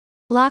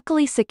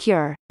LOCKLY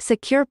Secure,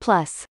 Secure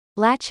Plus,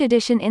 Latch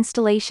Edition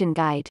Installation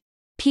Guide.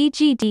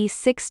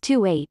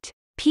 PGD628,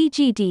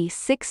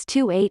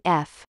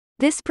 PGD628F.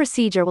 This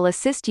procedure will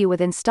assist you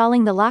with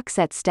installing the lock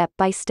set step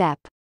by step.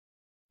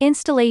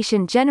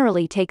 Installation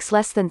generally takes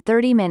less than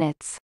 30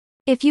 minutes.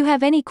 If you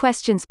have any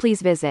questions,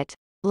 please visit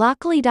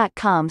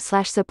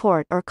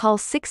lockly.com/support or call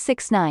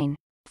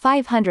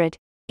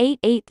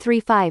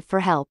 669-500-8835 for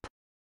help.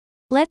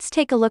 Let's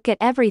take a look at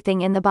everything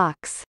in the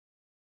box.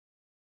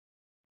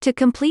 To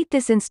complete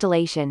this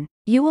installation,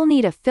 you will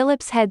need a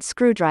Phillips head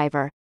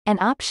screwdriver, an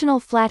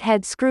optional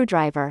flathead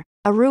screwdriver,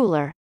 a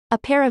ruler, a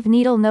pair of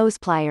needle nose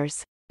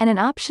pliers, and an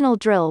optional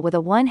drill with a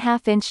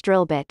 1/2 inch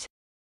drill bit.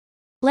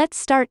 Let's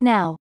start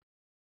now.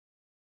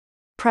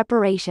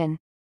 Preparation.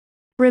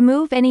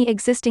 Remove any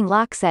existing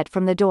lock set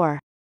from the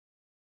door.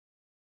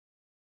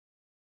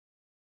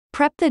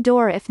 Prep the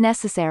door if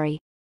necessary.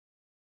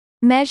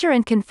 Measure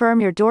and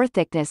confirm your door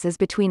thickness is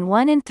between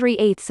 1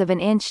 3/8 of an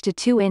inch to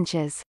 2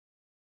 inches.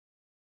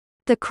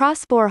 The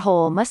cross-bore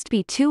hole must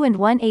be 2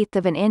 1/8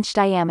 of an inch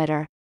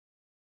diameter.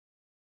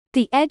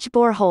 The edge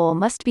bore hole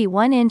must be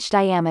 1 inch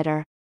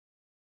diameter.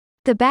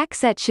 The back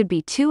set should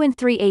be 2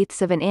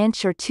 3/8 of an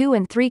inch or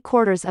 2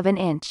 3/4 of an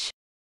inch.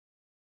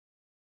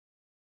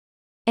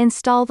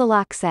 Install the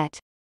lock set.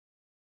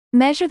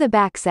 Measure the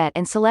back set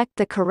and select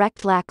the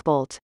correct lock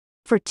bolt.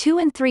 For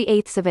 2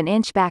 3/8 of an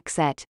inch back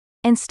set,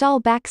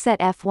 install back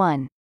set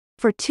F1.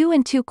 For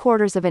 2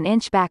 2/4 of an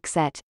inch back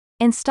set,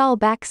 install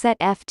back set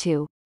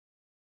F2.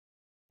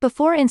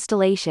 Before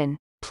installation,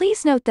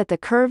 please note that the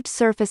curved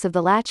surface of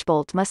the latch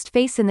bolt must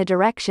face in the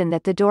direction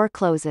that the door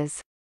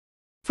closes.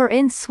 For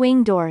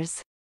in-swing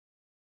doors.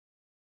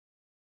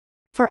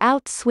 For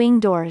out-swing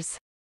doors.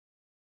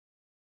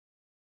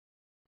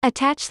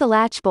 Attach the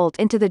latch bolt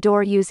into the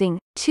door using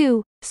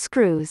 2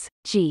 screws,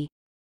 G.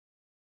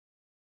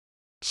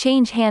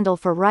 Change handle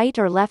for right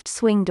or left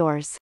swing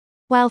doors.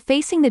 While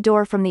facing the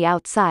door from the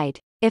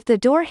outside, if the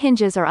door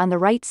hinges are on the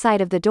right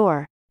side of the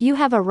door, you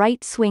have a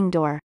right swing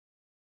door.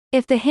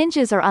 If the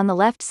hinges are on the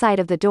left side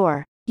of the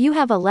door, you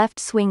have a left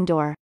swing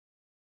door.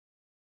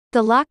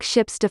 The lock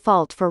ships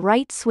default for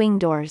right swing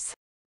doors.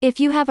 If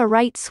you have a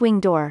right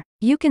swing door,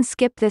 you can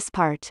skip this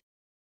part.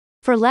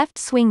 For left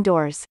swing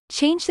doors,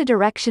 change the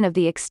direction of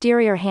the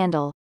exterior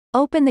handle,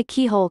 open the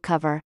keyhole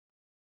cover.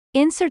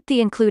 Insert the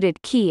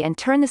included key and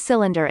turn the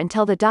cylinder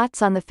until the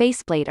dots on the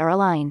faceplate are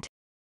aligned.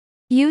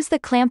 Use the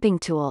clamping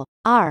tool,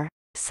 R.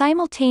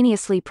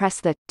 Simultaneously press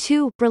the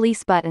 2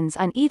 release buttons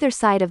on either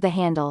side of the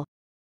handle.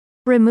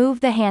 Remove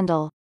the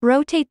handle.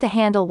 Rotate the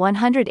handle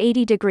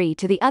 180 degrees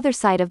to the other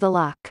side of the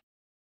lock.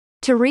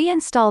 To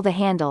reinstall the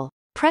handle,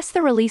 press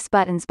the release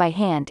buttons by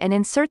hand and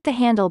insert the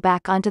handle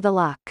back onto the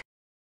lock.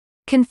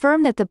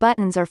 Confirm that the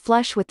buttons are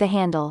flush with the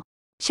handle.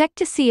 Check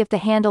to see if the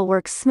handle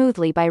works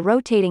smoothly by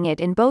rotating it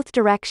in both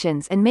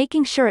directions and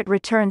making sure it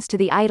returns to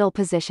the idle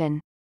position.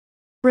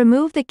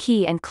 Remove the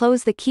key and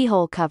close the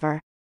keyhole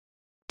cover.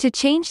 To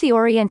change the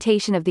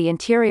orientation of the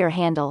interior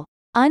handle,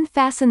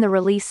 unfasten the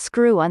release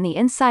screw on the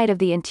inside of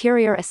the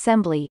interior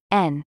assembly,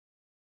 N.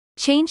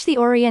 Change the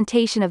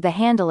orientation of the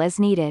handle as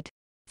needed.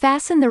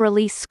 Fasten the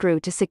release screw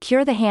to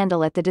secure the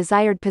handle at the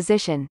desired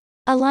position,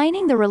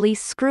 aligning the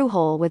release screw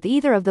hole with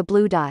either of the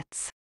blue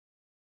dots.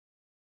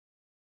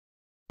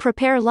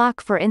 Prepare lock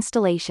for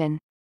installation.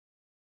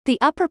 The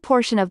upper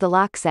portion of the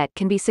lock set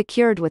can be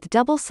secured with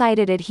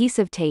double-sided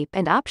adhesive tape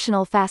and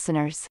optional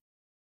fasteners.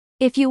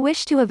 If you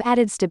wish to have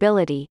added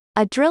stability,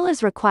 a drill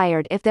is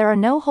required if there are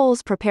no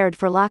holes prepared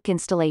for lock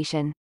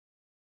installation.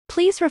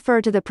 Please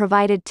refer to the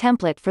provided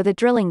template for the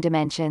drilling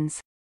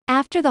dimensions.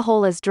 After the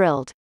hole is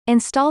drilled,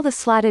 install the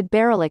slotted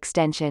barrel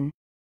extension,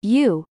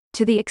 U,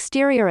 to the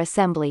exterior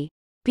assembly,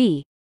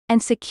 B,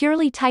 and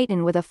securely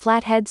tighten with a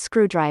flathead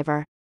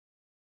screwdriver.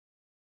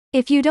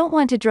 If you don't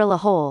want to drill a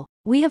hole,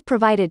 we have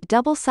provided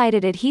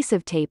double-sided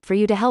adhesive tape for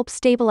you to help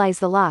stabilize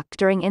the lock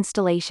during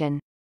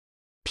installation.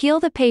 Peel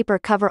the paper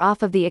cover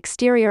off of the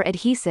exterior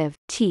adhesive,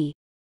 T.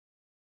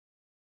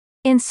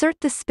 Insert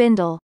the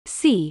spindle,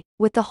 C,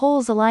 with the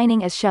holes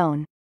aligning as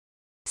shown.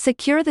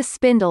 Secure the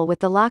spindle with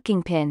the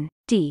locking pin,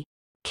 D.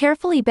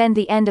 Carefully bend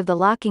the end of the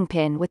locking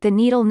pin with the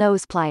needle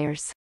nose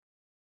pliers.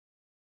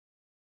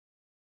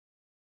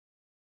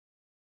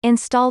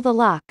 Install the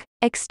lock,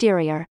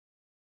 exterior.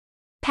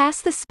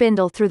 Pass the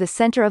spindle through the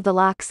center of the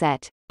lock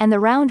set, and the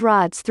round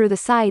rods through the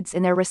sides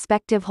in their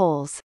respective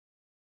holes.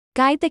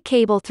 Guide the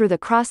cable through the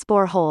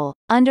cross-bore hole,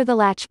 under the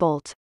latch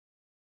bolt.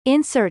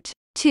 Insert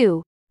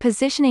 2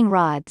 positioning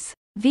rods,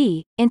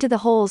 V, into the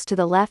holes to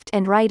the left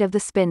and right of the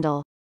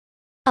spindle.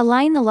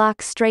 Align the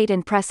lock straight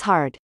and press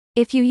hard,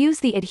 if you use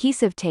the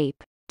adhesive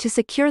tape, to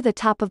secure the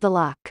top of the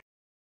lock.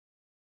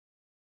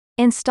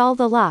 Install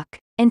the lock,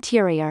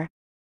 interior.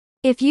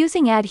 If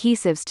using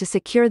adhesives to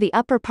secure the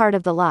upper part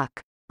of the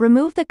lock,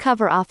 remove the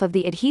cover off of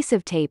the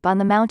adhesive tape on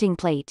the mounting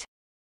plate.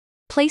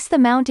 Place the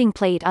mounting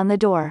plate on the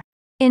door.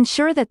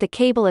 Ensure that the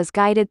cable is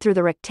guided through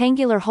the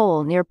rectangular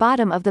hole near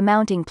bottom of the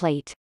mounting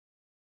plate.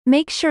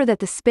 Make sure that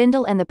the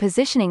spindle and the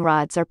positioning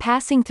rods are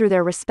passing through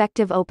their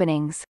respective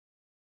openings.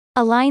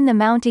 Align the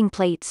mounting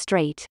plate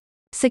straight.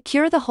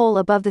 Secure the hole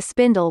above the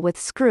spindle with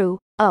screw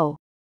O.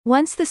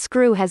 Once the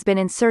screw has been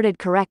inserted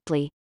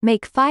correctly,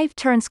 make 5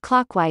 turns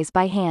clockwise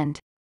by hand.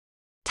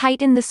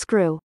 Tighten the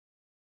screw.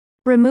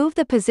 Remove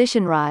the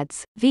position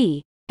rods,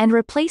 V, and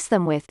replace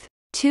them with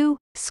 2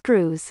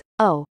 screws,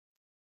 O.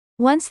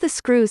 Once the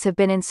screws have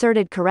been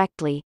inserted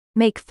correctly,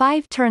 make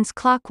 5 turns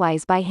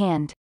clockwise by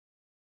hand.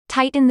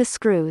 Tighten the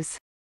screws.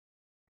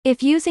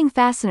 If using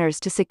fasteners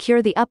to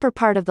secure the upper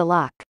part of the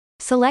lock,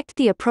 select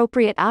the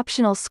appropriate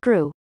optional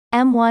screw,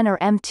 M1 or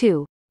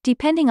M2,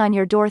 depending on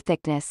your door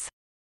thickness.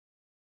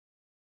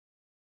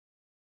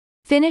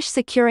 Finish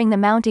securing the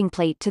mounting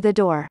plate to the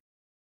door.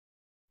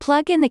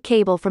 Plug in the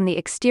cable from the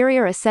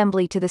exterior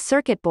assembly to the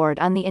circuit board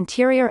on the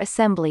interior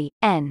assembly,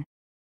 N.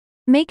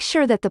 Make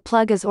sure that the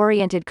plug is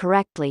oriented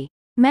correctly,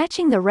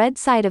 matching the red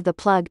side of the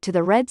plug to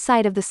the red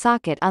side of the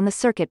socket on the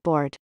circuit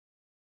board.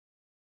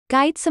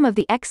 Guide some of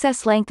the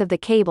excess length of the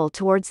cable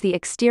towards the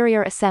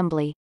exterior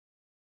assembly.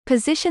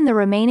 Position the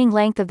remaining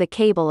length of the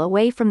cable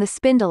away from the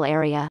spindle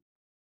area.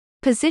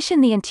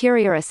 Position the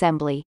interior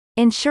assembly,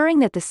 ensuring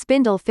that the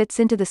spindle fits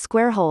into the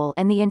square hole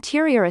and the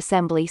interior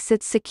assembly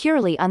sits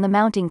securely on the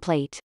mounting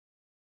plate.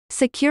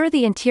 Secure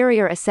the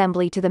interior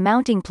assembly to the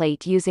mounting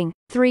plate using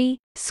 3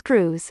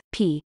 screws,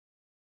 P.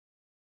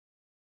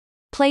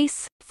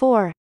 Place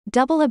 4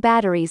 double-A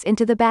batteries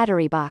into the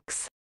battery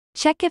box.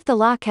 Check if the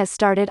lock has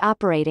started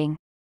operating.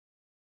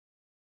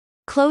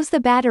 Close the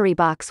battery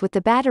box with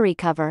the battery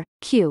cover,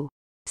 Q.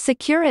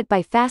 Secure it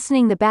by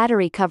fastening the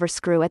battery cover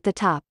screw at the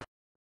top.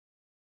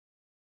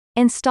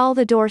 Install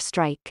the door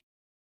strike.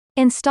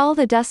 Install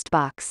the dust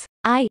box,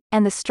 I,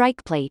 and the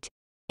strike plate,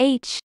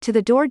 H, to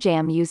the door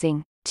jamb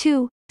using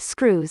 2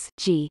 screws,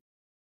 G.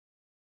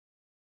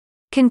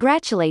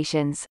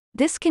 Congratulations,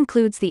 this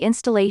concludes the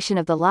installation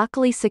of the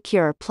LOCKLY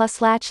Secure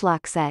Plus Latch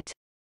Lock Set.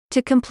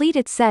 To complete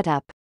its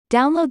setup,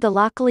 download the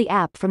LOCKLY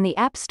app from the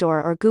App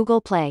Store or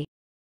Google Play.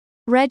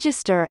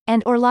 Register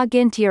and/or log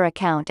in to your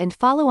account and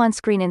follow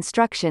on-screen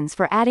instructions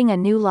for adding a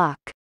new lock.